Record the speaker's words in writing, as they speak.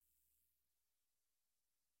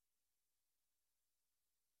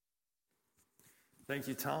Thank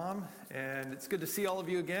you, Tom, and it's good to see all of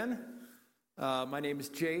you again. My name is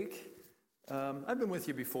Jake. I've been with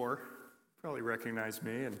you before. You probably recognize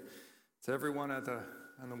me, and to everyone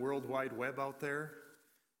on the World Wide Web out there,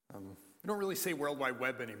 they don't really say World Wide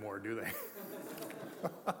Web anymore, do they?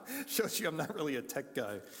 Shows you I'm not really a tech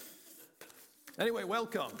guy. Anyway,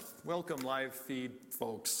 welcome live feed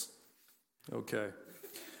folks. Okay.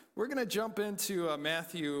 We're going to jump into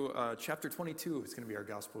Matthew chapter 22. It's going to be our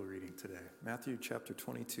gospel reading today. Matthew chapter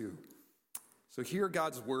 22. So hear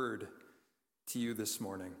God's word to you this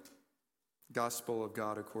morning. Gospel of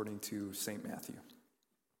God according to St. Matthew.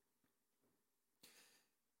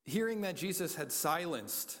 Hearing that Jesus had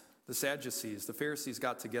silenced the Sadducees, the Pharisees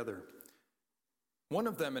got together. One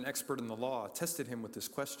of them, an expert in the law, tested him with this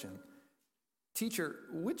question. Teacher,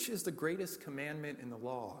 which is the greatest commandment in the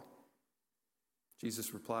law?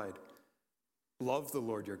 Jesus replied, love the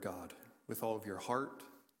Lord your God with all of your heart,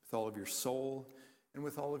 with all of your soul, and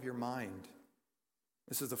with all of your mind.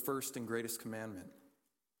 This is the first and greatest commandment.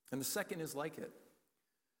 And the second is like it.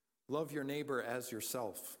 Love your neighbor as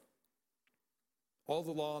yourself. All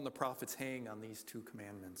the law and the prophets hang on these two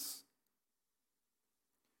commandments.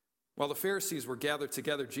 While the Pharisees were gathered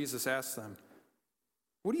together, Jesus asked them,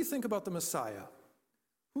 what do you think about the Messiah?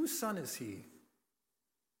 Whose son is he?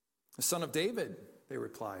 The son of David, they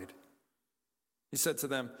replied. He said to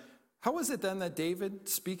them, how is it then that David,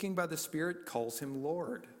 speaking by the Spirit, calls him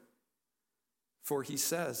Lord? For he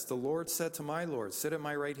says, the Lord said to my Lord, sit at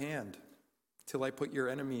my right hand, till I put your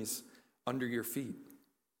enemies under your feet.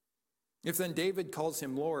 If then David calls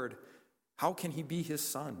him Lord, how can he be his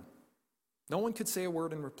son? No one could say a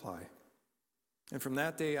word in reply. And from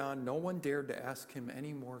that day on, no one dared to ask him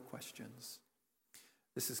any more questions.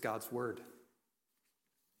 This is God's word.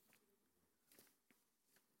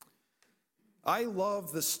 I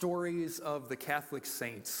love the stories of the Catholic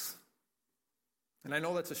saints. And I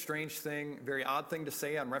know that's a strange thing, a very odd thing to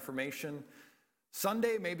say on Reformation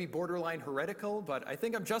Sunday, maybe borderline heretical, but I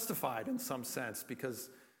think I'm justified in some sense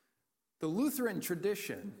because the Lutheran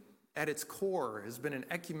tradition at its core has been an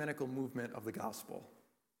ecumenical movement of the gospel.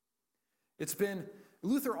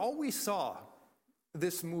 Luther always saw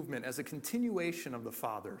this movement as a continuation of the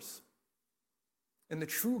fathers and the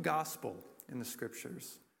true gospel in the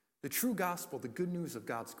scriptures. The true gospel, the good news of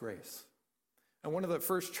God's grace. And one of the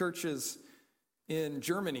first churches in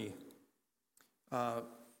Germany,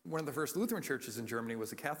 one of the first Lutheran churches in Germany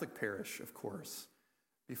was a Catholic parish, of course,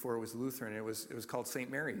 before it was Lutheran. It was called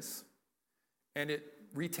St. Mary's. And it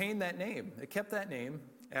retained that name. It kept that name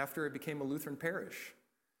after it became a Lutheran parish,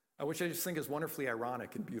 which I just think is wonderfully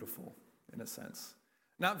ironic and beautiful in a sense.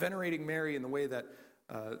 Not venerating Mary in the way that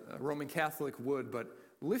a Roman Catholic would, but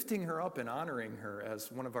lifting her up and honoring her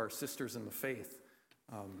as one of our sisters in the faith,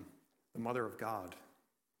 the Mother of God.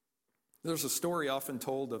 There's a story often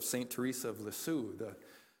told of St. Teresa of Lisieux,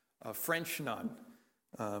 the French nun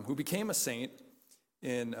who became a saint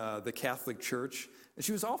in the Catholic Church. And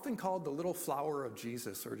she was often called the Little Flower of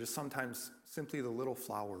Jesus, or just sometimes simply the Little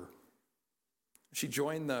Flower. She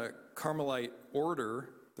joined the Carmelite order,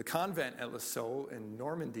 the convent at Lisieux in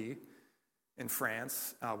Normandy in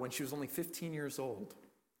France, when she was only 15 years old.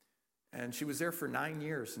 And she was there for 9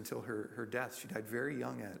 years until her death. She died very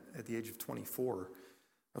young at the age of 24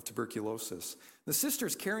 of tuberculosis. The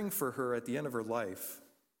sisters caring for her at the end of her life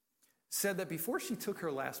said that before she took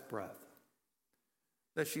her last breath,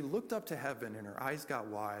 that she looked up to heaven and her eyes got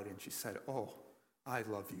wide and she said, oh, I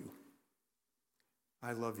love you.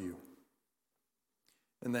 I love you.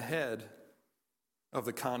 And the head of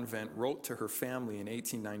the convent wrote to her family in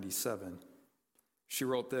 1897. She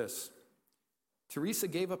wrote this, Teresa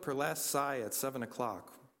gave up her last sigh at 7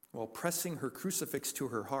 o'clock while pressing her crucifix to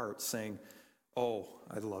her heart, saying, oh,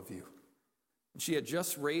 I love you. And she had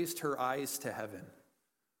just raised her eyes to heaven.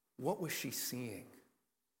 What was she seeing?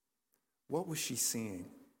 What was she seeing?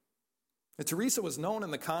 And Teresa was known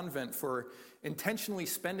in the convent for intentionally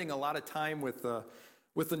spending a lot of time with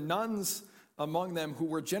the nuns among them who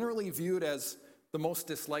were generally viewed as the most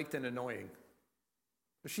disliked and annoying.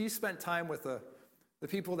 She spent time with the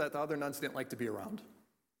people that the other nuns didn't like to be around.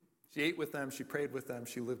 She ate with them, she prayed with them,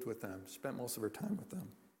 she lived with them, spent most of her time with them.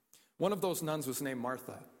 One of those nuns was named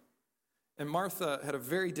Martha. And Martha had a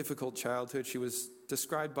very difficult childhood. She was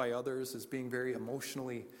described by others as being very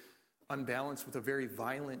emotionally unbalanced with a very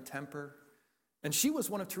violent temper. And she was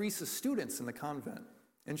one of Teresa's students in the convent.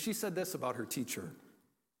 And she said this about her teacher.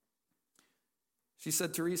 She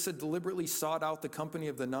said, Teresa deliberately sought out the company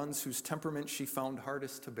of the nuns whose temperament she found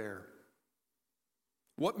hardest to bear.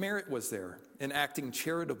 What merit was there in acting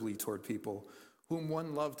charitably toward people whom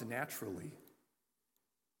one loved naturally?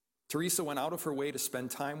 Teresa went out of her way to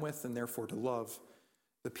spend time with and therefore to love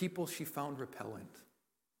the people she found repellent.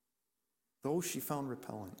 Those she found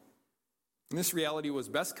repellent. And this reality was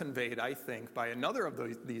best conveyed, I think, by another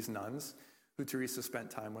of these nuns who Teresa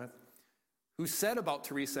spent time with, who said about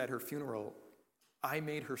Teresa at her funeral, "I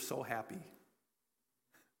made her so happy."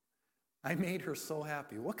 I made her so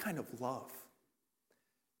happy. What kind of love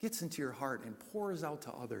gets into your heart and pours out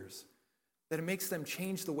to others that it makes them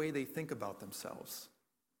change the way they think about themselves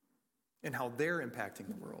and how they're impacting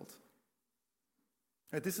the world?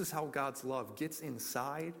 Right, this is how God's love gets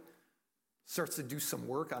inside, starts to do some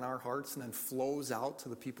work on our hearts, and then flows out to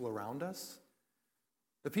the people around us.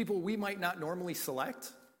 The people we might not normally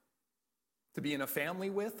select to be in a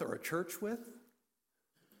family with or a church with.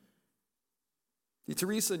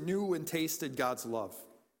 Teresa knew and tasted God's love.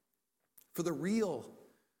 For the real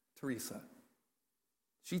Teresa,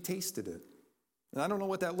 she tasted it. And I don't know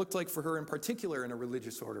what that looked like for her in particular in a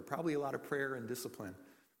religious order. Probably a lot of prayer and discipline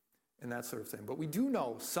and that sort of thing. But we do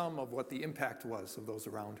know some of what the impact was of those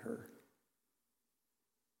around her.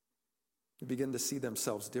 They begin to see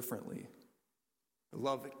themselves differently. The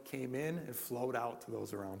love came in and flowed out to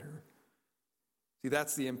those around her. See,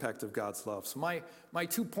 that's the impact of God's love. So my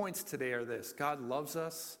 2 points today are this. God loves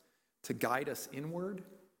us to guide us inward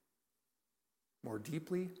more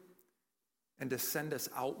deeply and to send us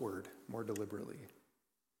outward more deliberately.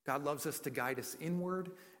 God loves us to guide us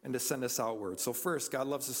inward and to send us outward. So first, God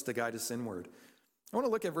loves us to guide us inward. I want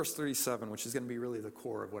to look at verse 37, which is going to be really the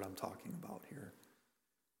core of what I'm talking about here.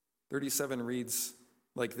 37 reads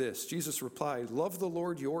like this. Jesus replied, "Love the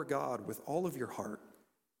Lord your God with all of your heart,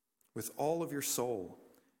 with all of your soul,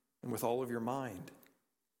 and with all of your mind.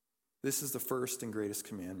 This is the first and greatest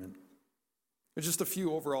commandment." There's just a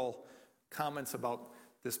few overall comments about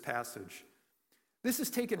this passage. This is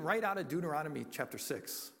taken right out of Deuteronomy chapter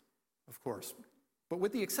 6, of course. But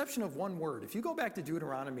with the exception of one word, if you go back to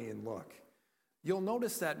Deuteronomy and look, you'll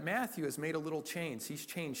notice that Matthew has made a little change. He's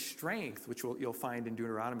changed strength, which you'll find in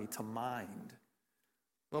Deuteronomy, to mind.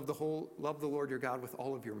 Love the Lord your God with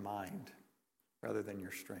all of your mind, rather than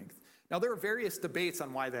your strength. Now, there are various debates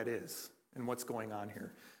on why that is and what's going on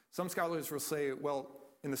here. Some scholars will say, well,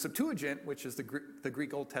 in the Septuagint, which is the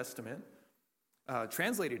Greek Old Testament,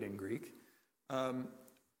 translated in Greek,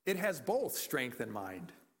 it has both strength and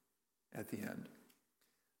mind at the end.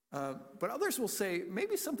 But others will say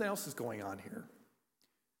maybe something else is going on here,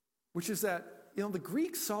 which is that the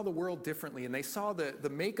Greeks saw the world differently, and they saw the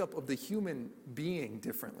makeup of the human being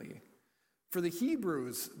differently. For the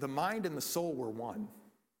Hebrews, the mind and the soul were one.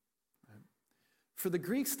 For the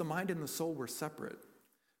Greeks, the mind and the soul were separate.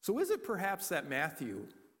 So is it perhaps that Matthew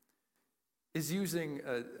is using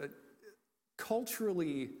a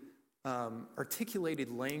culturally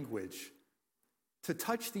articulated language to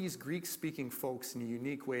touch these Greek-speaking folks in a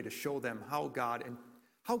unique way to show them how God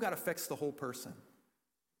affects the whole person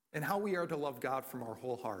and how we are to love God from our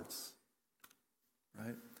whole hearts,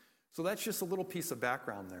 right? So that's just a little piece of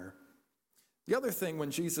background there. The other thing,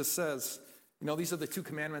 when Jesus says, these are the 2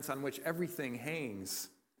 commandments on which everything hangs,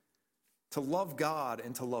 to love God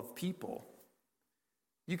and to love people,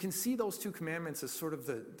 you can see those 2 commandments as sort of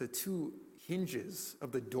the 2 hinges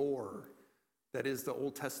of the door that is the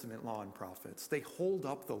Old Testament law and prophets. They hold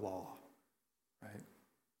up the law, right?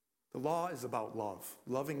 The law is about love,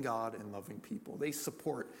 loving God and loving people. They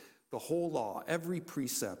support the whole law, every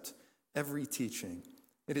precept, every teaching.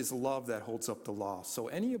 It is love that holds up the law. So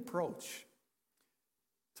any approach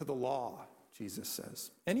to the law, Jesus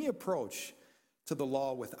says, any approach to the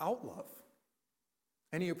law without love,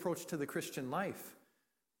 any approach to the Christian life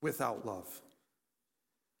without love,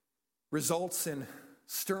 results in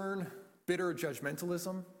stern, bitter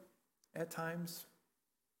judgmentalism at times.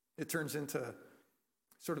 It turns into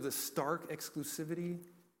sort of this stark exclusivity.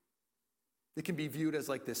 It can be viewed as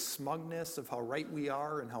like this smugness of how right we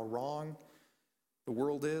are and how wrong the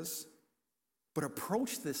world is. But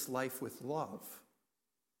approach this life with love,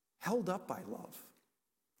 held up by love,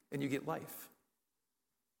 and you get life.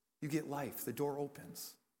 You get life. The door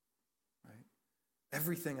opens, right?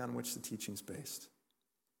 Everything on which the teaching's based.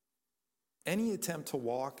 Any attempt to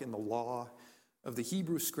walk in the law of the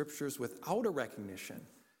Hebrew Scriptures without a recognition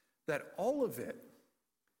that all of it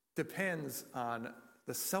depends on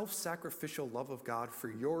the self-sacrificial love of God for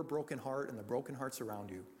your broken heart and the broken hearts around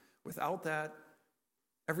you. Without that,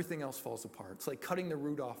 everything else falls apart. It's like cutting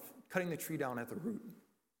the tree down at the root.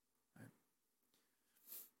 Right?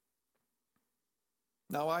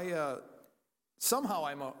 Now, somehow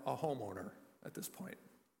I'm a homeowner at this point.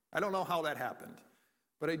 I don't know how that happened,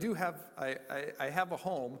 but I do have, I have a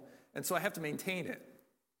home, and so I have to maintain it,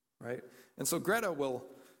 right? And so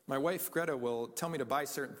my wife Greta will tell me to buy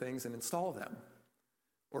certain things and install them,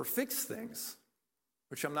 or fix things,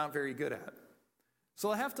 which I'm not very good at.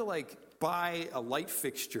 So I have to buy a light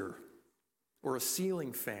fixture or a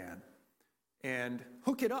ceiling fan and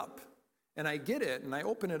hook it up. And I get it and I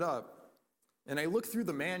open it up and I look through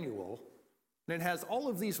the manual and it has all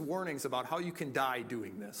of these warnings about how you can die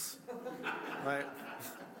doing this, right?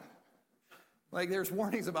 There's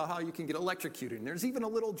warnings about how you can get electrocuted. And there's even a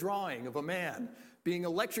little drawing of a man being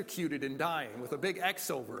electrocuted and dying with a big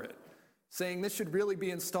X over it, saying this should really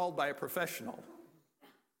be installed by a professional.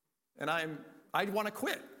 And I want to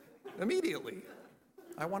quit immediately.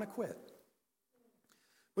 I want to quit.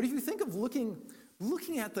 But if you think of looking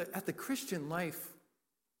at the Christian life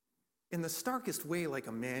in the starkest way like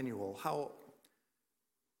a manual, how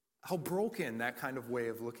broken that kind of way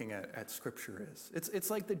of looking at Scripture is. It's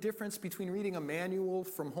like the difference between reading a manual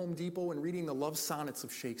from Home Depot and reading the love sonnets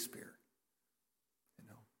of Shakespeare.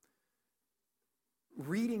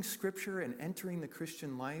 Reading Scripture and entering the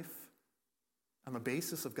Christian life on the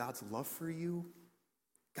basis of God's love for you,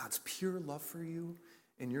 God's pure love for you,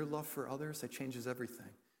 and your love for others, that changes everything.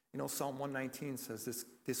 Psalm 119 says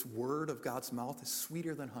this word of God's mouth is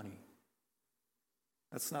sweeter than honey.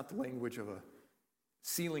 That's not the language of a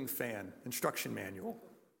ceiling fan instruction manual.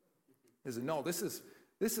 No, this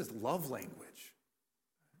is love language.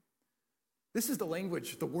 This is the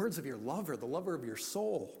language, the words of your lover, the lover of your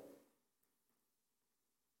soul.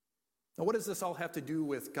 Now, what does this all have to do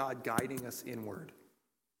with God guiding us inward?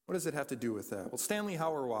 What does it have to do with that? Well, Stanley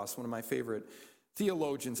Hauerwas, one of my favorite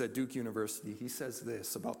theologians at Duke University, he says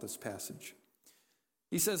this about this passage.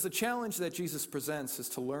 He says, the challenge that Jesus presents is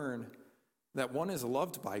to learn that one is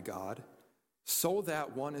loved by God so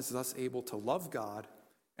that one is thus able to love God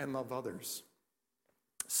and love others.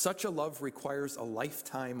 Such a love requires a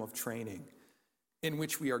lifetime of training in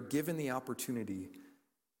which we are given the opportunity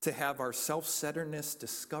to have our self-centeredness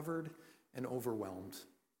discovered and overwhelmed.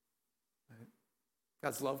 Right?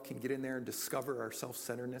 God's love can get in there and discover our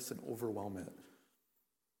self-centeredness and overwhelm it.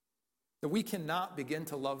 That we cannot begin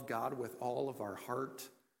to love God with all of our heart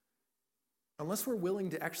unless we're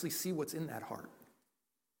willing to actually see what's in that heart.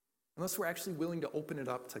 Unless we're actually willing to open it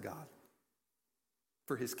up to God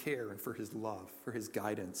for his care and for his love, for his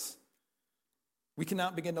guidance. We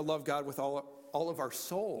cannot begin to love God with all of our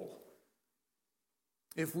soul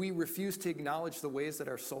if we refuse to acknowledge the ways that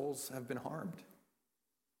our souls have been harmed.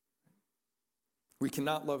 We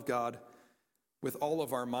cannot love God with all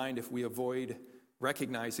of our mind if we avoid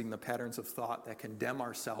recognizing the patterns of thought that condemn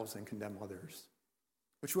ourselves and condemn others,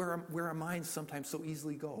 which where our minds sometimes so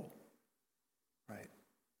easily go, right?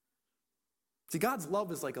 See, God's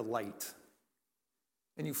love is like a light,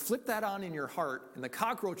 and you flip that on in your heart, and the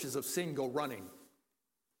cockroaches of sin go running,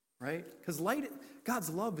 right? Because God's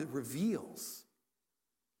love, it reveals.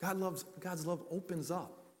 God's love opens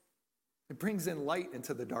up. It brings in light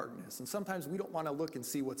into the darkness, and sometimes we don't want to look and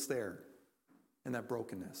see what's there in that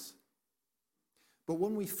brokenness. But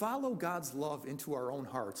when we follow God's love into our own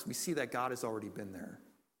hearts, we see that God has already been there.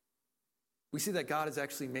 We see that God is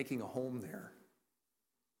actually making a home there.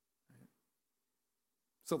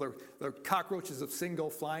 So the cockroaches of sin go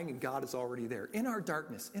flying, and God is already there. In our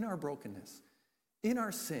darkness, in our brokenness, in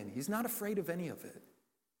our sin, he's not afraid of any of it.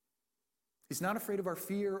 He's not afraid of our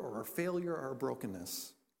fear or our failure or our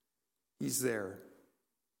brokenness. He's there.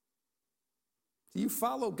 You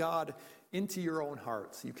follow God into your own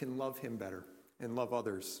heart so you can love him better and love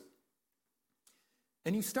others.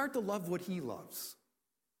 And you start to love what he loves.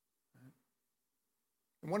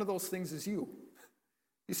 And one of those things is you.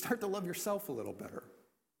 You start to love yourself a little better.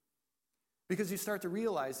 Because you start to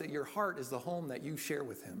realize that your heart is the home that you share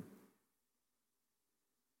with him.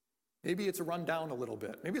 Maybe it's a run down a little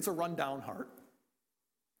bit. Maybe it's a run down heart.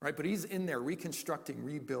 Right? But he's in there reconstructing,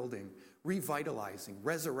 rebuilding, revitalizing,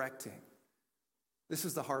 resurrecting. This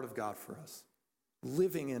is the heart of God for us,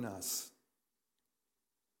 living in us.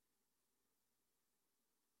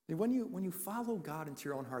 And when you follow God into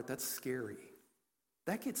your own heart, that's scary.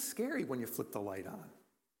 That gets scary when you flip the light on.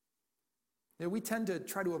 We tend to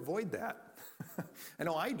try to avoid that. I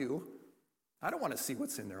know I do. I don't want to see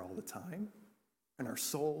what's in there all the time, in our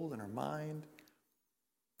soul, in our mind.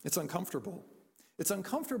 It's uncomfortable. It's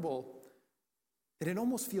uncomfortable, and it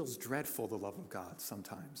almost feels dreadful, the love of God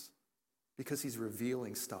sometimes, because he's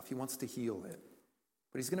revealing stuff. He wants to heal it,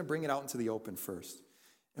 but he's going to bring it out into the open first.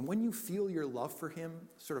 And when you feel your love for him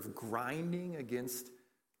sort of grinding against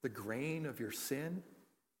the grain of your sin,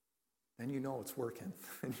 then you know it's working,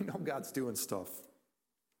 and you know God's doing stuff.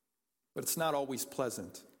 But it's not always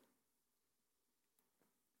pleasant.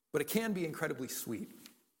 But it can be incredibly sweet.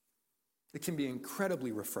 It can be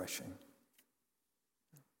incredibly refreshing.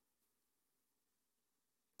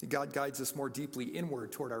 God guides us more deeply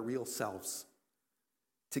inward toward our real selves.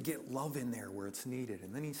 to get love in there where it's needed,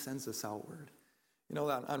 and then he sends us outward. You know,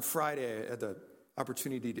 on Friday, I had the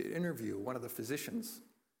opportunity to interview one of the physicians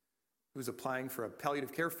who's applying for a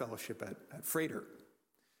palliative care fellowship at Frater.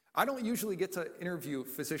 I don't usually get to interview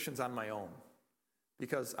physicians on my own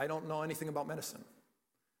because I don't know anything about medicine.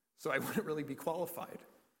 So I wouldn't really be qualified,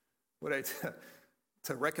 would I,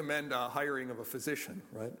 to recommend hiring of a physician,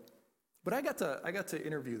 right? But I got to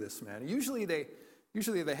interview this man. Usually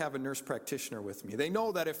they have a nurse practitioner with me. They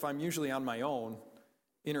know that if I'm usually on my own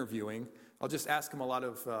interviewing, I'll just ask them a lot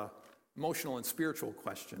of emotional and spiritual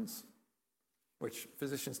questions, which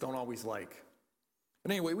physicians don't always like.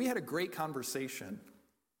 But anyway, we had a great conversation,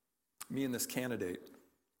 me and this candidate.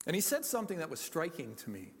 And he said something that was striking to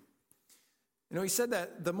me. You know, he said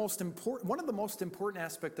that one of the most important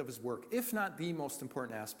aspects of his work, if not the most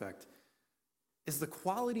important aspect, is the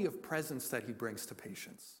quality of presence that he brings to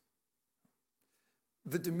patients.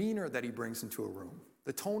 The demeanor that he brings into a room,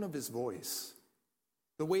 the tone of his voice,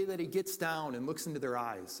 the way that he gets down and looks into their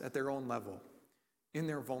eyes at their own level, in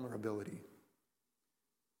their vulnerability.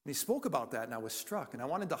 And he spoke about that, and I was struck, and I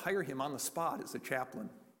wanted to hire him on the spot as a chaplain,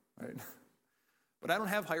 right? But I don't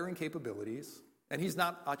have hiring capabilities, and he's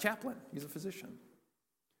not a chaplain, he's a physician.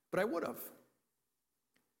 But I would have.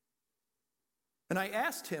 And I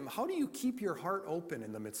asked him, how do you keep your heart open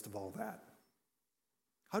in the midst of all that?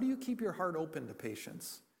 How do you keep your heart open to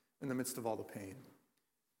patients in the midst of all the pain?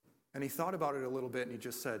 And he thought about it a little bit, and he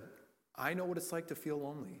just said, I know what it's like to feel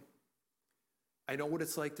lonely. I know what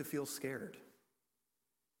it's like to feel scared.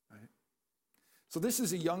 Right? So this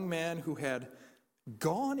is a young man who had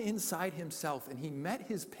gone inside himself, and he met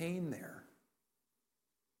his pain there.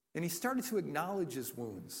 And he started to acknowledge his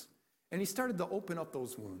wounds. And he started to open up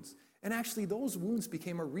those wounds. And actually, those wounds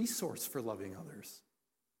became a resource for loving others.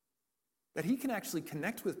 That he can actually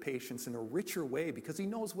connect with patients in a richer way because he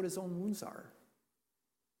knows what his own wounds are.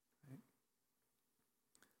 Right?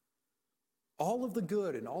 All of the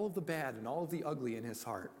good and all of the bad and all of the ugly in his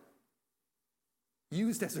heart,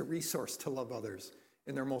 used as a resource to love others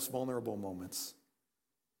in their most vulnerable moments.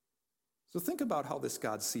 So think about how this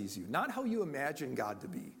God sees you. Not how you imagine God to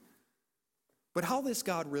be, but how this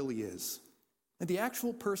God really is. And the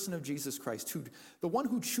actual person of Jesus Christ, the one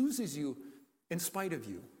who chooses you in spite of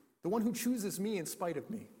you. The one who chooses me in spite of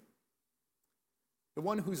me. The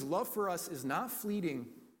one whose love for us is not fleeting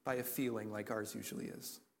by a feeling like ours usually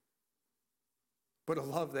is, but a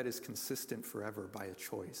love that is consistent forever by a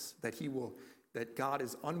choice, that God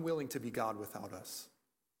is unwilling to be God without us.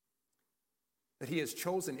 That he has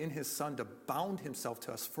chosen in his Son to bound himself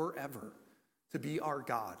to us forever, to be our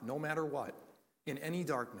God, no matter what, in any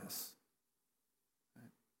darkness.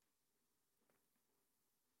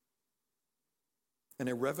 An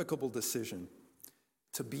irrevocable decision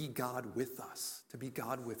to be God with us, to be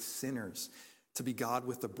God with sinners, to be God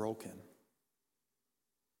with the broken.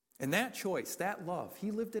 And that choice, that love, he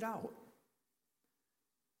lived it out.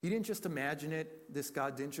 He didn't just imagine it. This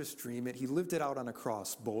God didn't just dream it. He lived it out on a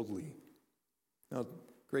cross boldly. Now,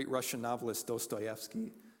 great Russian novelist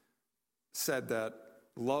Dostoevsky said that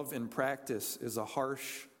love in practice is a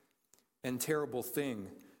harsh and terrible thing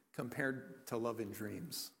compared to love in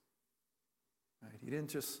dreams. Right? He didn't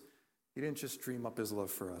just dream up his love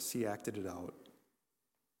for us. He acted it out.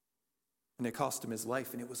 And it cost him his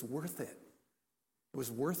life, and it was worth it. It was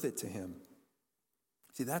worth it to him.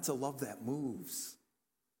 See, that's a love that moves.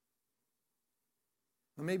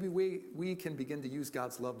 Well, maybe we can begin to use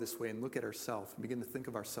God's love this way and look at ourselves and begin to think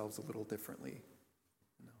of ourselves a little differently.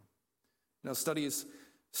 Now, studies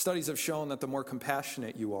have shown that the more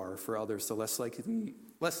compassionate you are for others, the less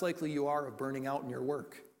likely you are of burning out in your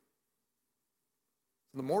work.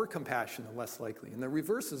 The more compassion, the less likely. And the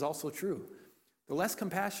reverse is also true. The less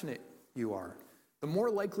compassionate you are, the more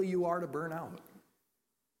likely you are to burn out.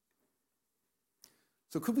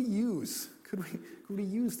 So could we use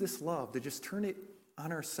this love to just turn it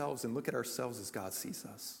on ourselves and look at ourselves as God sees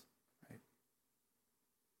us? Right?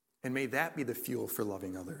 And may that be the fuel for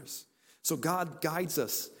loving others. So God guides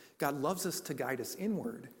us. God loves us to guide us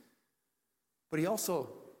inward. But he also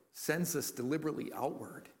sends us deliberately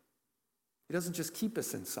outward. He doesn't just keep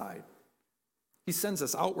us inside. He sends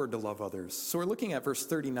us outward to love others. So we're looking at verse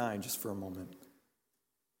 39 just for a moment.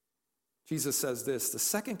 Jesus says this, the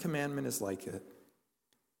second commandment is like it.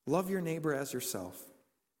 Love your neighbor as yourself.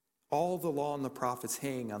 All the law and the prophets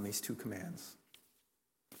hang on these two commands.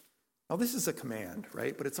 Now this is a command,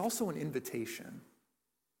 right? But it's also an invitation.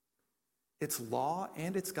 It's law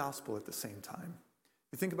and it's gospel at the same time.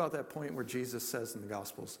 You think about that point where Jesus says in the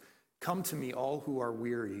Gospels, come to me, all who are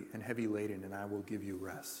weary and heavy laden, and I will give you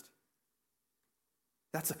rest.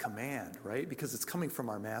 That's a command, right? Because it's coming from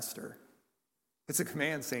our master. It's a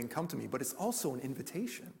command saying, come to me, but it's also an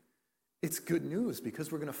invitation. It's good news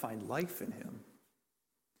because we're going to find life in him.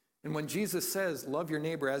 And when Jesus says, love your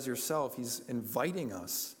neighbor as yourself, he's inviting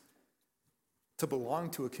us to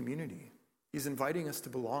belong to a community. He's inviting us to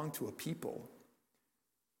belong to a people,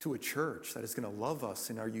 to a church that is going to love us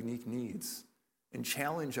in our unique needs and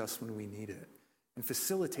challenge us when we need it and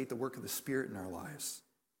facilitate the work of the Spirit in our lives.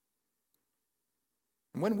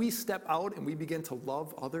 And when we step out and we begin to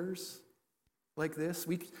love others like this,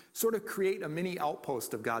 we sort of create a mini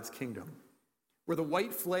outpost of God's kingdom where the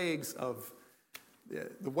white flags of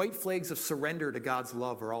surrender to God's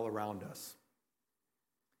love are all around us.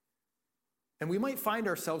 And we might find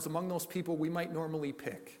ourselves among those people we might normally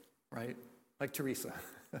pick, right? Like Teresa.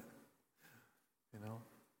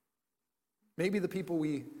 Maybe the people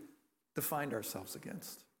we defined ourselves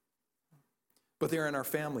against. But they're in our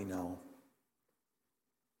family now.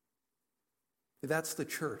 That's the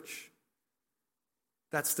church.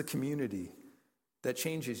 That's the community that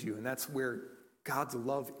changes you. And that's where God's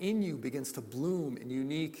love in you begins to bloom in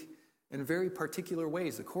unique and very particular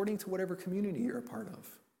ways, according to whatever community you're a part of.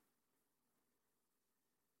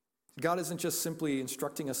 God isn't just simply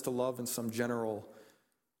instructing us to love in some general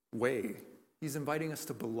way. He's inviting us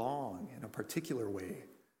to belong in a particular way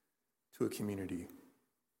to a community.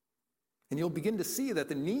 And you'll begin to see that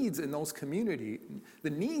the needs in that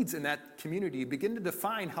community begin to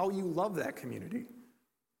define how you love that community.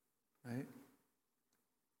 Right?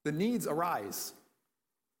 The needs arise,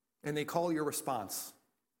 and they call your response,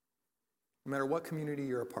 no matter what community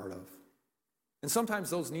you're a part of. And sometimes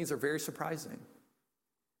those needs are very surprising.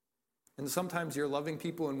 And sometimes you're loving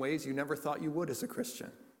people in ways you never thought you would as a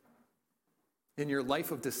Christian. And your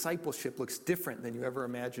life of discipleship looks different than you ever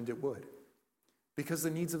imagined it would, because the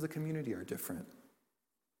needs of the community are different.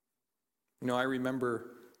 I remember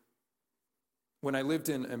when I lived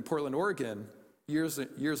in Portland, Oregon, years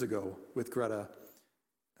ago with Greta,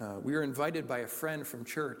 we were invited by a friend from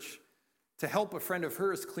church to help a friend of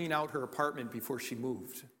hers clean out her apartment before she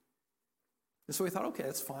moved. And so we thought, okay,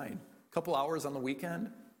 that's fine. A couple hours on the weekend,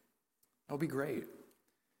 that'll be great.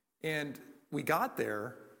 And we got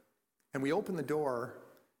there, and we opened the door,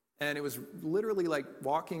 and it was literally like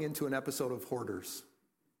walking into an episode of Hoarders.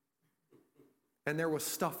 And there was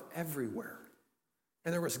stuff everywhere.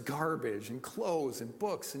 And there was garbage and clothes and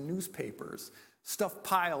books and newspapers, stuff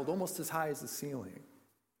piled almost as high as the ceiling.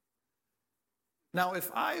 Now,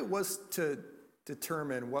 if I was to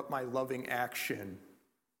determine what my loving action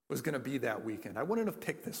was going to be that weekend, I wouldn't have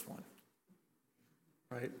picked this one,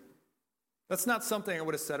 right? That's not something I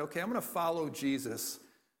would have said, okay, I'm going to follow Jesus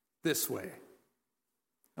this way.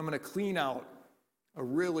 I'm going to clean out a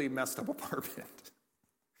really messed up apartment.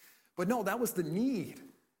 But no, that was the need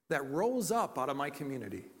that rose up out of my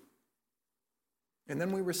community. And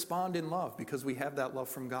then we respond in love because we have that love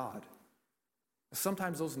from God.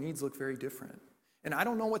 Sometimes those needs look very different. And I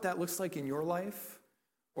don't know what that looks like in your life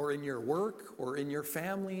or in your work or in your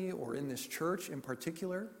family or in this church in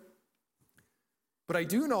particular. But I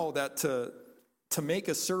do know that to make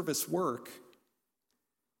a service work,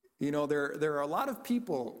 there are a lot of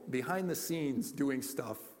people behind the scenes doing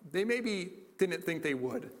stuff they maybe didn't think they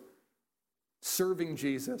would. Serving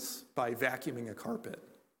Jesus by vacuuming a carpet,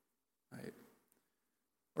 right?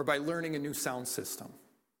 Or by learning a new sound system.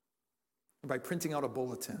 Or by printing out a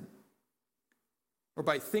bulletin. Or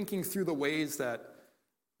by thinking through the ways that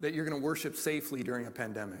you're going to worship safely during a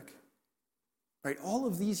pandemic. Right? All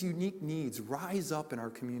of these unique needs rise up in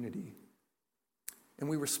our community. And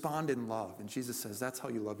we respond in love. And Jesus says, that's how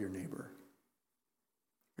you love your neighbor.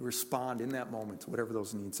 You respond in that moment to whatever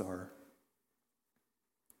those needs are.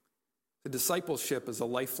 The discipleship is a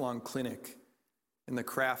lifelong clinic in the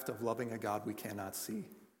craft of loving a God we cannot see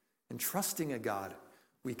and trusting a God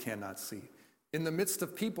we cannot see. In the midst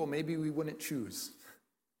of people maybe we wouldn't choose.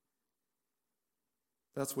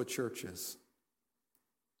 That's what church is.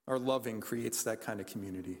 Our loving creates that kind of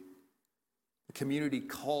community. The community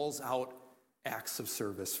calls out acts of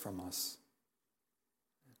service from us.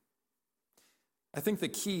 I think the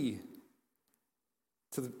key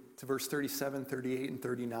to verse 37, 38, and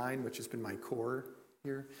 39, which has been my core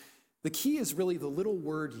here, the key is really the little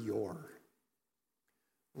word your.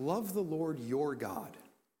 Love the Lord your God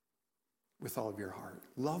with all of your heart.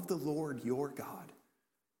 Love the Lord your God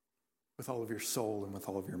with all of your soul and with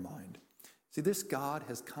all of your mind. See, this God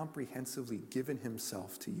has comprehensively given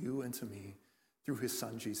himself to you and to me through his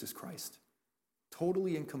Son, Jesus Christ.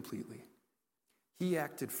 Totally and completely. He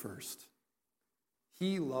acted first.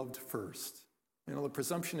 He loved first. The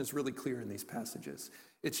presumption is really clear in these passages.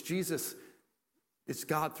 It's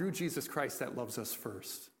God through Jesus Christ that loves us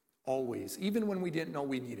first, always, even when we didn't know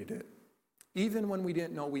we needed it. even when we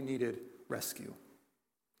didn't know we needed rescue.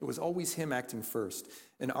 It was always him acting first,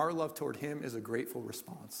 and our love toward him is a grateful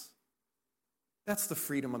response. That's the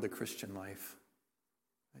freedom of the Christian life.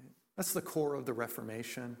 Right? That's the core of the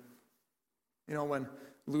Reformation. You know, when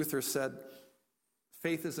Luther said,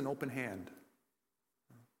 faith is an open hand,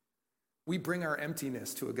 we bring our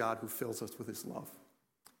emptiness to a God who fills us with his love,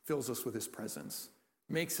 fills us with his presence,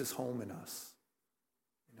 makes his home in us.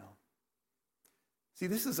 You know. See,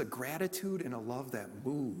 this is a gratitude and a love that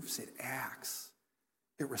moves, it acts.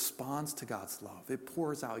 It responds to God's love. It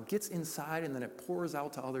pours out. It gets inside and then it pours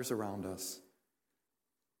out to others around us.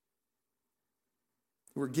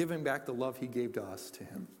 We're giving back the love he gave to us to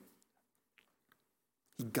him.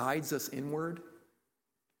 He guides us inward.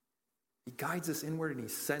 He guides us inward and he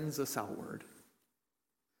sends us outward.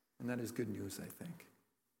 And that is good news, I think.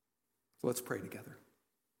 So let's pray together.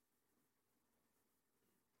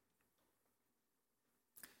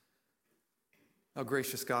 Oh,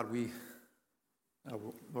 gracious God,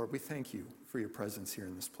 Lord, we thank you for your presence here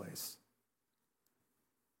in this place.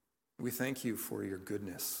 We thank you for your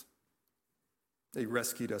goodness, that you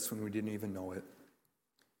rescued us when we didn't even know it,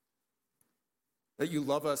 that you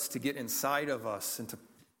love us to get inside of us and to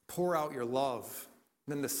pour out your love,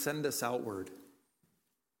 and then to send us outward,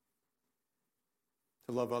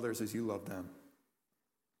 to love others as you love them.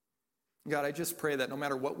 God, I just pray that no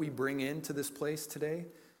matter what we bring into this place today,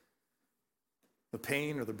 the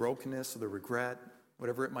pain or the brokenness or the regret,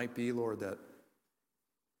 whatever it might be, Lord, that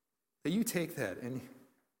you take that and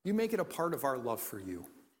you make it a part of our love for you,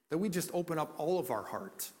 that we just open up all of our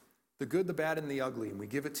heart, the good, the bad, and the ugly, and we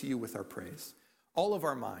give it to you with our praise. All of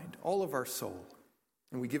our mind, all of our soul,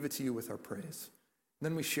 and we give it to you with our praise. And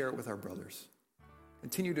then we share it with our brothers.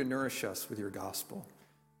 Continue to nourish us with your gospel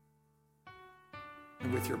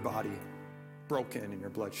and with your body broken and your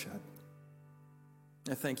blood shed.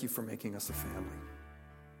 I thank you for making us a family.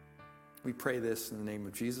 We pray this in the name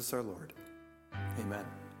of Jesus our Lord. Amen.